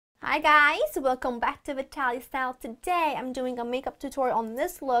Hi guys, welcome back to Vitale Style. Today I'm doing a makeup tutorial on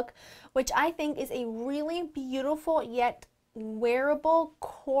this look, which I think is a really beautiful yet wearable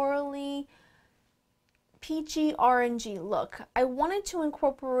corally peachy orangey look. I wanted to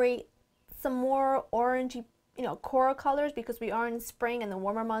incorporate some more orangey, coral colors because we are in spring and the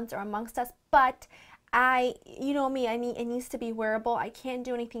warmer months are amongst us, but you know me, it needs to be wearable. I can't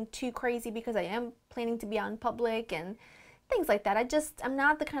do anything too crazy because I am planning to be out in public and things like that. I'm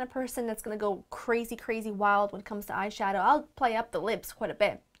not the kind of person that's going to go crazy wild when it comes to eyeshadow. I'll play up the lips quite a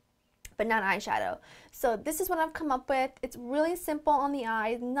bit, but not eyeshadow. So this is what I've come up with. It's really simple on the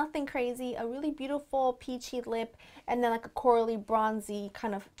eyes, nothing crazy, a really beautiful peachy lip, and then like a corally bronzy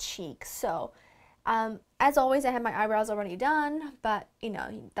kind of cheek. So as always, I have my eyebrows already done, but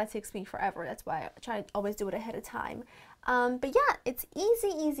that takes me forever. That's why I try to always do it ahead of time. But yeah, it's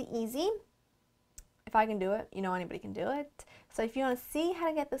easy. If I can do it, anybody can do it. So if you want to see how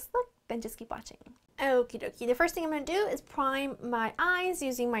to get this look, then just keep watching. Okie dokie. The first thing I'm going to do is prime my eyes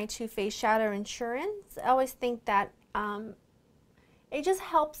using my Too Faced Shadow Insurance. I always think that it just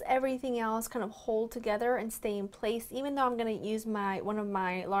helps everything else kind of hold together and stay in place. Even though I'm going to use one of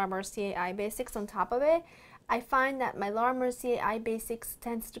my Laura Mercier Eye Basics on top of it, I find that my Laura Mercier Eye Basics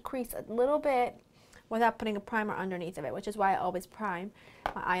tends to crease a little bit without putting a primer underneath of it, which is why I always prime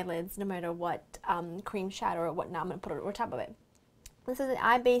my eyelids no matter what cream shadow or whatnot I'm going to put over top of it. This is the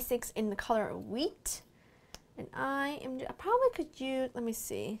Eye Basics in the color Wheat. And I probably could use, let me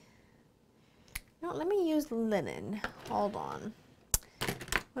see. No, let me use Linen. Hold on.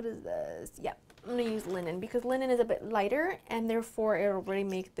 What is this? Yep, I'm going to use Linen because Linen is a bit lighter and therefore it'll really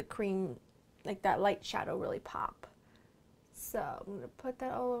make the cream, like that light shadow, really pop. So I'm going to put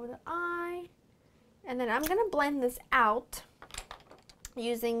that all over the eye. And then I'm going to blend this out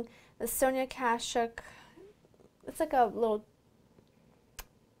using the Sonia Kashuk. It's like a little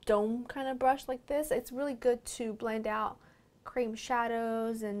dome kind of brush like this. It's really good to blend out cream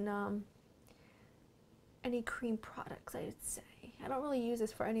shadows and any cream products, I would say. I don't really use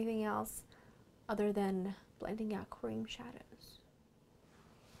this for anything else other than blending out cream shadows.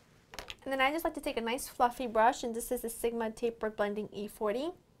 And then I just like to take a nice fluffy brush, and this is the Sigma Tapered Blending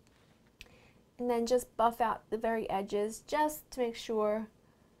E40. And then just buff out the very edges just to make sure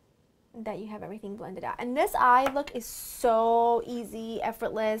that you have everything blended out. And this eye look is so easy,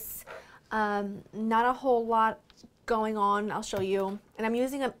 effortless, not a whole lot going on. I'll show you. And I'm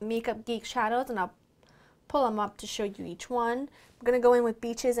using a Makeup Geek shadows, and I'll pull them up to show you each one. I'm going to go in with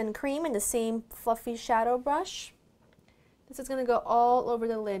Beaches and Cream in the same fluffy shadow brush. This is going to go all over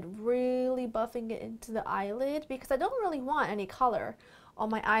the lid, really buffing it into the eyelid because I don't really want any color on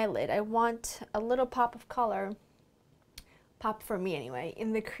my eyelid. I want a little pop of color, pop for me anyway,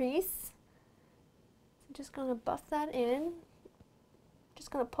 in the crease. I'm just going to buff that in. Just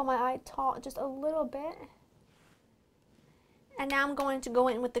going to pull my eye taut just a little bit. And now I'm going to go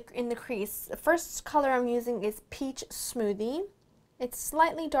in with in the crease. The first color I'm using is Peach Smoothie. It's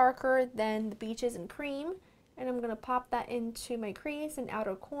slightly darker than the Beaches and Cream, and I'm going to pop that into my crease and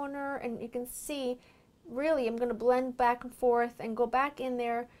outer corner, and you can see really I'm going to blend back and forth and go back in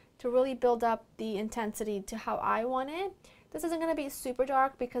there to really build up the intensity to how I want it. This isn't going to be super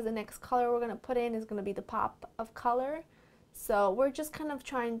dark because the next color we're going to put in is going to be the pop of color. So we're just kind of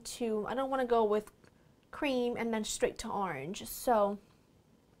trying to, I don't want to go with cream and then straight to orange. So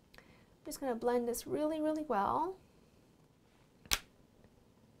I'm just going to blend this really well.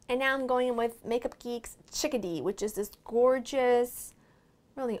 And now I'm going in with Makeup Geek's Chickadee, which is this gorgeous,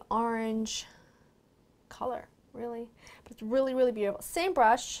 really orange color, really. But it's really beautiful. Same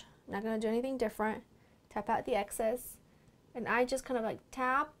brush, not going to do anything different. Tap out the excess. And I just kind of like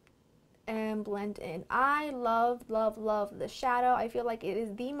tap and blend in. I love the shadow. I feel like it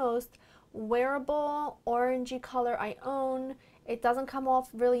is the most wearable orangey color I own. It doesn't come off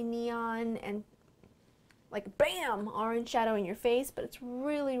really neon and like bam, orange shadow in your face, but it's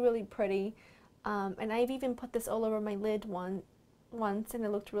really pretty. And I've even put this all over my lid once and it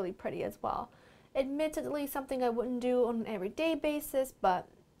looked really pretty as well. Admittedly something I wouldn't do on an everyday basis, but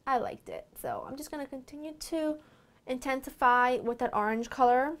I liked it. So I'm just going to continue to intensify with that orange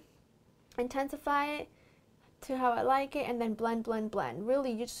color. Intensify it to how I like it, and then blend.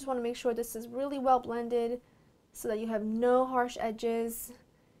 Really, you just want to make sure this is really well blended so that you have no harsh edges.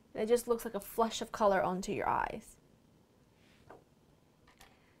 It just looks like a flush of color onto your eyes.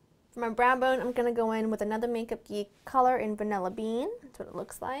 For my brow bone, I'm going to go in with another Makeup Geek color in Vanilla Bean. That's what it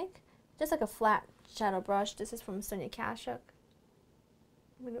looks like. Just like a flat shadow brush. This is from Sonia Kashuk.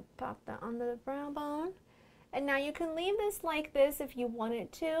 I'm going to pop that under the brow bone. And now you can leave this like this if you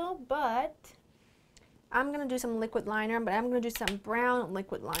wanted to, but I'm going to do some liquid liner, but I'm going to do some brown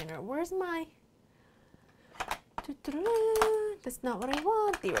liquid liner. Where's my... That's not what I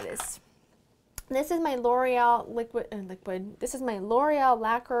want. There it is. This is my L'Oreal This is my L'Oreal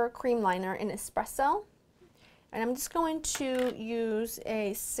Lacquer Cream Liner in Espresso. And I'm just going to use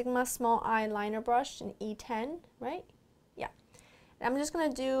a Sigma Small Eyeliner brush in E10, right? Yeah. And I'm just going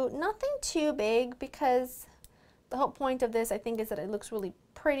to do nothing too big because the whole point of this, I think, is that it looks really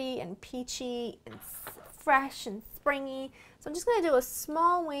pretty and peachy and fresh and springy. So I'm just going to do a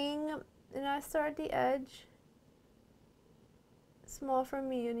small wing, and I start at the edge. Small for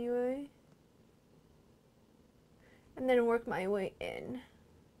me anyway. And then work my way in.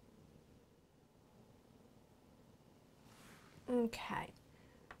 Okay,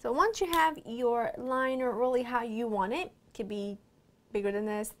 so once you have your liner really how you want it, could be bigger than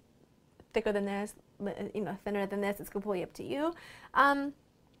this, thicker than this, you know, thinner than this, it's completely up to you. And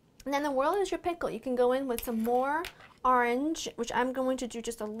then the world is your pickle. You can go in with some more orange, which I'm going to do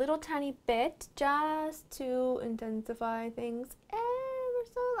just a little tiny bit, just to intensify things ever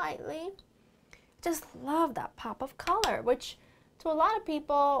so lightly. Just love that pop of color, which to a lot of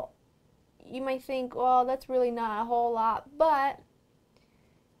people, you might think, well, that's really not a whole lot, but,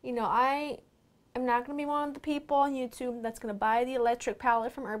 you know, I am not going to be one of the people on YouTube that's going to buy the electric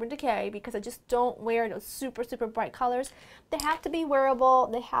palette from Urban Decay because I just don't wear those super, super bright colors. They have to be wearable.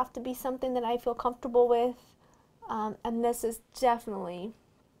 They have to be something that I feel comfortable with, and this is definitely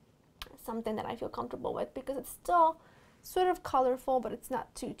something that I feel comfortable with because it's still sort of colorful, but it's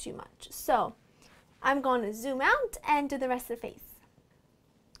not too much. So I'm going to zoom out and do the rest of the face.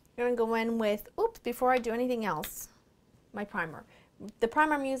 I'm going to go in with, oops, before I do anything else, my primer. The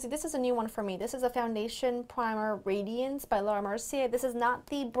primer I'm using, this is a new one for me. This is a Foundation Primer Radiance by Laura Mercier. This is not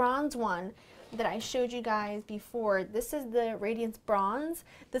the bronze one that I showed you guys before. This is the Radiance Bronze.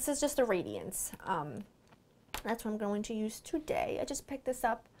 This is just a Radiance. That's what I'm going to use today. I just picked this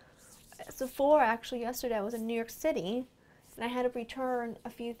up at Sephora actually yesterday. I was in New York City and I had to return a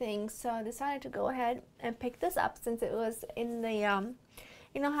few things, so I decided to go ahead and pick this up since it was in the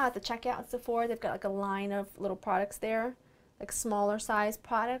you know how at the checkout at Sephora they've got like a line of little products there, like smaller size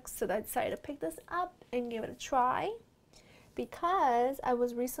products, so I decided to pick this up and give it a try because I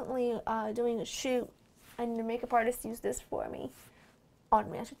was recently doing a shoot and the makeup artist used this for me, on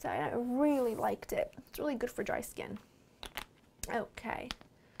me I should say, and I really liked it. It's really good for dry skin. Okay,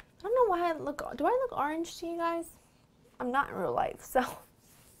 I don't know why I look, do I look orange to you guys? I'm not in real life, so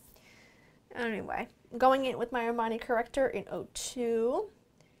anyway, going in with my Armani Corrector in 02.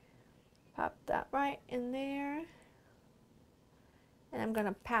 Pop that right in there. And I'm going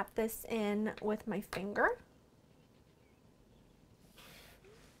to pat this in with my finger.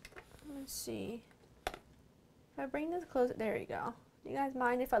 Let's see. If I bring this closer, there you go. Do you guys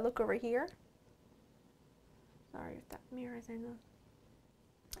mind if I look over here? Sorry if that mirrors, I know.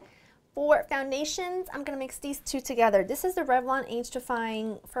 For foundations, I'm going to mix these two together. This is the Revlon Age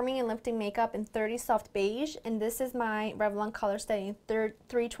Defying Firming and Lifting Makeup in 30 Soft Beige, and this is my Revlon Colorstay in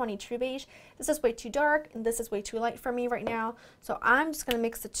 320 True Beige. This is way too dark, and this is way too light for me right now, so I'm just going to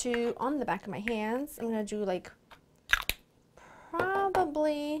mix the two on the back of my hands. I'm going to do like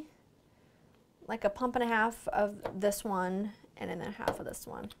probably like a pump and a half of this one, and then a half of this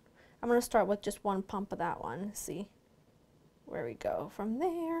one. I'm going to start with just one pump of that one. See where we go from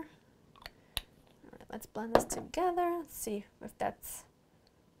there. Let's blend this together. Let's see if that's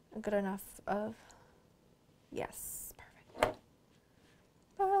good enough of, yes, perfect.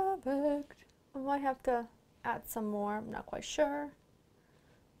 Perfect. I might have to add some more, I'm not quite sure,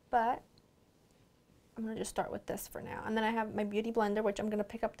 but I'm gonna just start with this for now. And then I have my beauty blender, which I'm gonna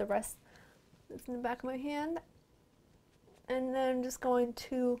pick up the rest that's in the back of my hand. And then I'm just going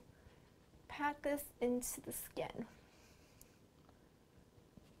to pat this into the skin.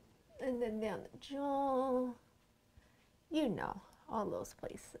 And then down the jaw, you know, all those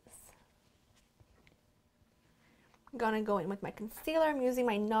places. I'm gonna go in with my concealer. I'm using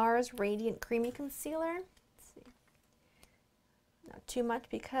my Nars Radiant Creamy Concealer. Let's see. Not too much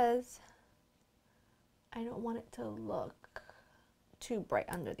because I don't want it to look too bright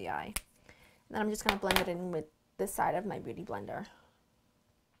under the eye. And then I'm just gonna blend it in with this side of my beauty blender.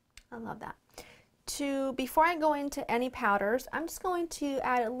 I love that. Before I go into any powders, I'm just going to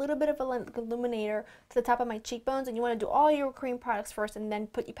add a little bit of an illuminator to the top of my cheekbones, and you want to do all your cream products first and then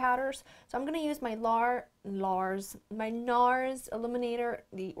put your powders. So I'm going to use my Nars illuminator,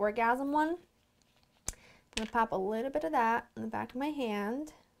 the Orgasm one. I'm going to pop a little bit of that on the back of my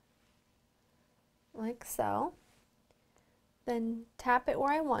hand, like so. Then tap it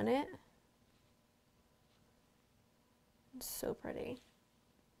where I want it. It's so pretty.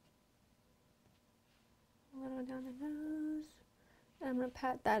 a little down the nose. And I'm going to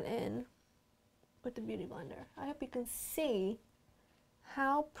pat that in with the Beauty Blender. I hope you can see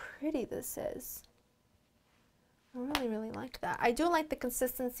how pretty this is. I really, really like that. I do like the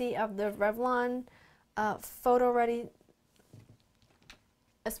consistency of the Revlon Photo Ready,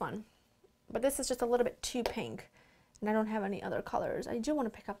 this one. But this is just a little bit too pink, and I don't have any other colors. I do want to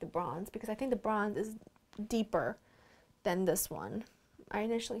pick up the bronze because I think the bronze is deeper than this one. I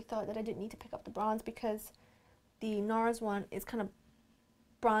initially thought that I didn't need to pick up the bronze because the Nars one is kind of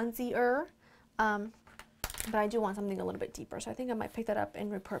bronzier, but I do want something a little bit deeper, so I think I might pick that up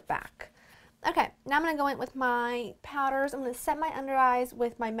and report back. Okay, now I'm going to go in with my powders. I'm going to set my under eyes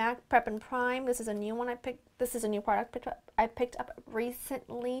with my MAC Prep and Prime. This is a new one I picked. This is a new product I picked up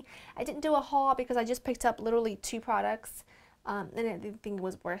recently. I didn't do a haul because I just picked up literally 2 products, and I didn't think it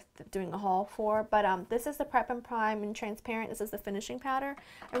was worth doing a haul for. But this is the Prep and Prime in transparent. This is the finishing powder.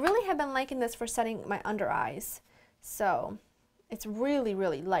 I really have been liking this for setting my under eyes. So it's really,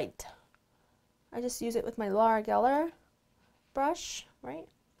 really light. I just use it with my Laura Geller brush, right?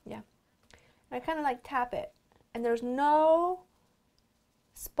 Yeah. I kind of like tap it, and there's no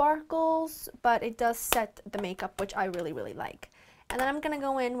sparkles, but it does set the makeup, which I really, really like. And then I'm going to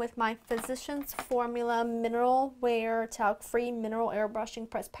go in with my Physicians Formula Mineral Wear Talc Free Mineral Airbrushing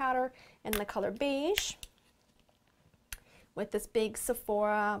Pressed Powder in the color Beige with this big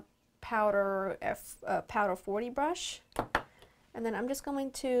Sephora Powder Powder 40 brush. And then I'm just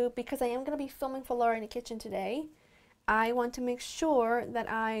going to, because I am going to be filming for Laura in the kitchen today, I want to make sure that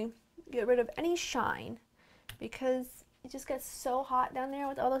I get rid of any shine because it just gets so hot down there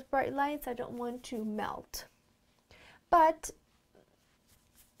with all those bright lights. I don't want to melt. But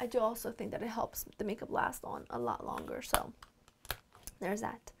I do also think that it helps the makeup last on a lot longer. So there's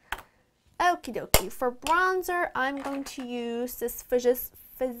that. Okie dokie. For bronzer, I'm going to use this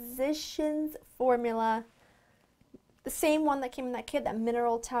Physicians Formula, the same one that came in that kit, that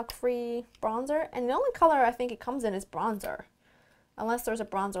mineral talc free bronzer. And the only color I think it comes in is bronzer, unless there's a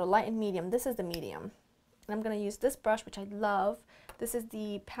bronzer light and medium. This is the medium. And I'm going to use this brush, which I love. This is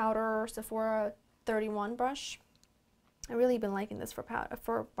the Powder Sephora 31 brush. I really been liking this for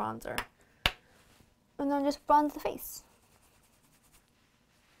bronzer. And then just bronze the face.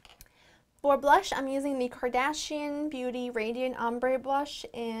 For blush, I'm using the Kardashian Beauty Radiant Ombre blush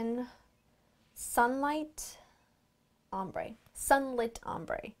in Sunlit Ombre.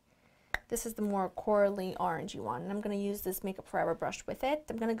 This is the more corally orangey one. And I'm going to use this Makeup Forever brush with it.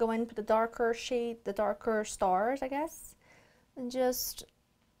 I'm going to go in with the darker shade, the darker stars, I guess, and just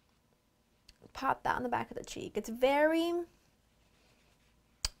pop that on the back of the cheek. It's very,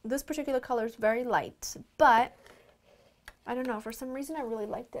 this particular color is very light, but I don't know, for some reason I really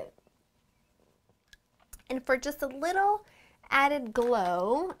liked it. And for just a little added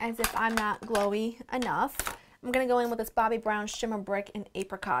glow, as if I'm not glowy enough, I'm going to go in with this Bobbi Brown Shimmer Brick in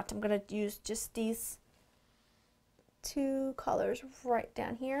Apricot. I'm going to use just these 2 colors right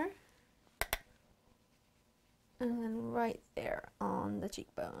down here. And then right there on the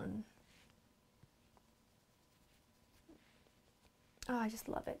cheekbone. Oh, I just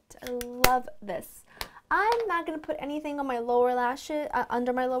love it. I love this. I'm not going to put anything on my lower lashes,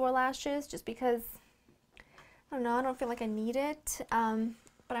 under my lower lashes, just because, I don't know, I don't feel like I need it.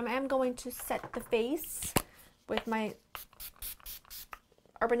 But I am going to set the face with my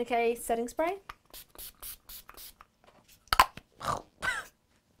Urban Decay setting spray.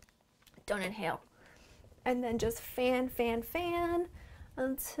 Don't inhale. And then just fan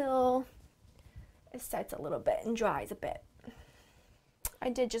until it sets a little bit and dries a bit. I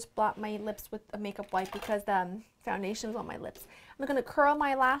did just blot my lips with a makeup wipe because the foundation was on my lips. I'm going to curl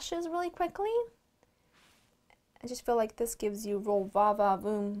my lashes really quickly. I just feel like this gives you roll va va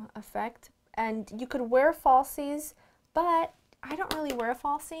voom effect. And you could wear falsies, but I don't really wear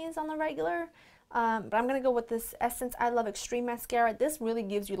falsies on the regular. But I'm going to go with this Essence I Love Extreme Mascara. This really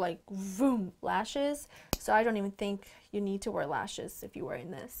gives you like voom lashes. So I don't even think you need to wear lashes if you're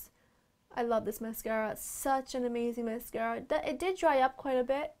wearing this. I love this mascara. It's such an amazing mascara. It did dry up quite a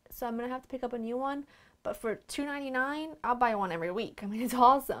bit, so I'm going to have to pick up a new one. But for $2.99, I'll buy one every week. I mean, it's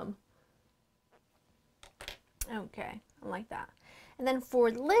awesome. Okay, I like that. And then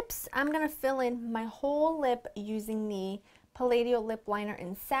for lips, I'm going to fill in my whole lip using the Palladio lip liner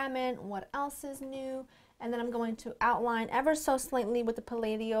in Salmon. What else is new? And then I'm going to outline ever so slightly with the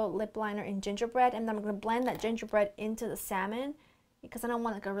Palladio lip liner in Gingerbread. And then I'm going to blend that Gingerbread into the Salmon because I don't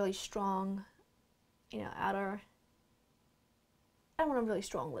want like a really strong, you know, outer. I don't want a really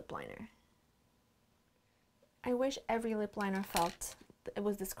strong lip liner. I wish every lip liner felt it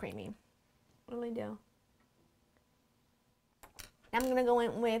was this creamy. I really do. I'm going to go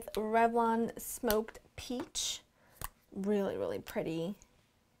in with Revlon Smoked Peach. Really, really pretty.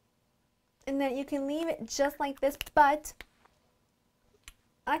 And then you can leave it just like this, but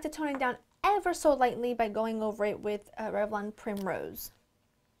I like to tone it down ever so lightly by going over it with Revlon Primrose.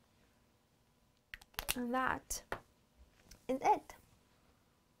 And that is it.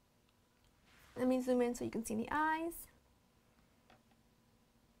 Let me zoom in so you can see the eyes.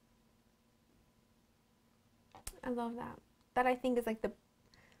 I love that. That I think is like the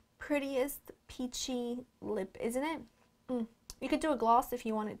prettiest peachy lip, isn't it? You could do a gloss if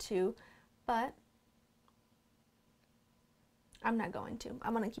you wanted to, but I'm not going to.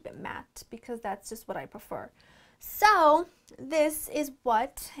 I'm going to keep it matte because that's just what I prefer. So this is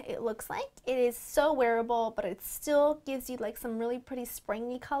what it looks like. It is so wearable, but it still gives you like some really pretty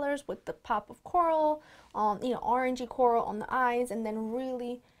springy colors with the pop of coral, you know, orangey coral on the eyes, and then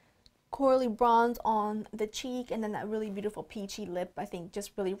really corally bronze on the cheek, and then that really beautiful peachy lip, I think,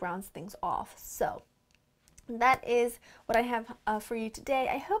 just really rounds things off. So that is what I have for you today.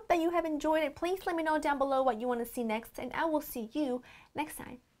 I hope that you have enjoyed it. Please let me know down below what you want to see next, and I will see you next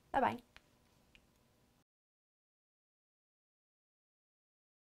time. Bye-bye.